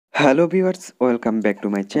Hello viewers, welcome back to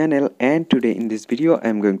my channel, and today in this video I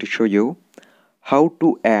am going to show you how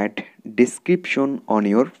to add description on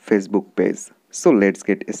your Facebook page. So let's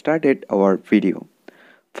get started our video.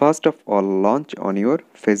 First of all, launch on your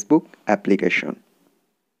Facebook application.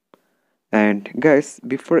 And guys,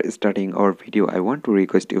 before starting our video, I want to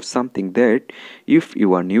request you something, that if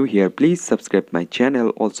you are new here, please subscribe my channel,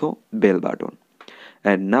 also bell button.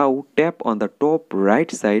 And now tap on the top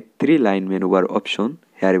right side 3-line menu bar option.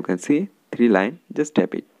 Here you can see 3-line, just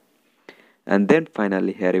tap it. And then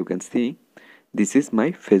finally here you can see this is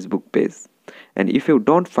my Facebook page. And if you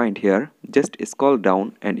don't find here, just scroll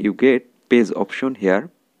down and you get page option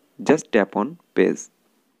here. Just tap on page.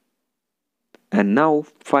 And now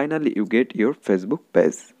finally you get your Facebook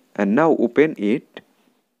page. And now open it.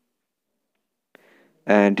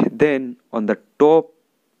 And then on the top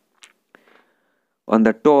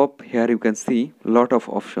here you can see lot of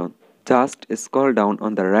option. Just scroll down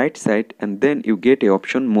on the right side and then you get a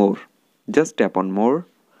option more. Just tap on more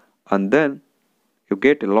and then you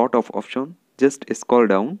get a lot of option. Just scroll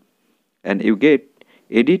down and you get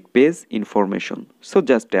edit page information. So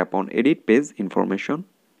just tap on edit page information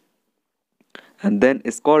and then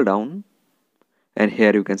scroll down and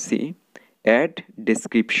here you can see add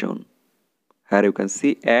description. Here you can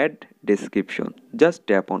see add description. Just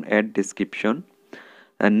tap on add description.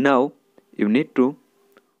 And now you need to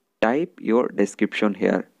type your description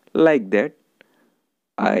here like that.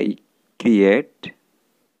 I create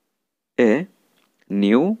a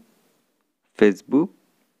new Facebook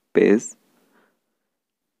page.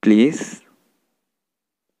 Please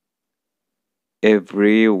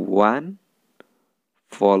everyone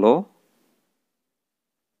follow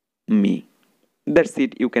me. That's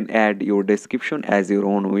it. You can add your description as your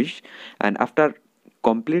own wish, and after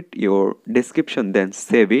complete your description, then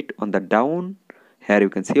save it. On the down here you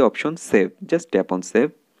can see option save. Just tap on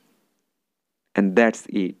save and that's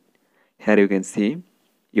it. Here you can see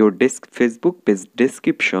your Facebook page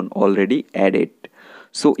description already added.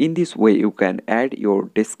 So in this way you can add your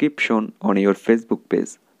description on your Facebook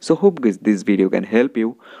page. So hope guys this video can help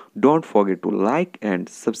you. Don't forget to like and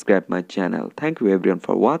subscribe my channel. Thank you everyone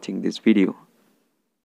for watching this video.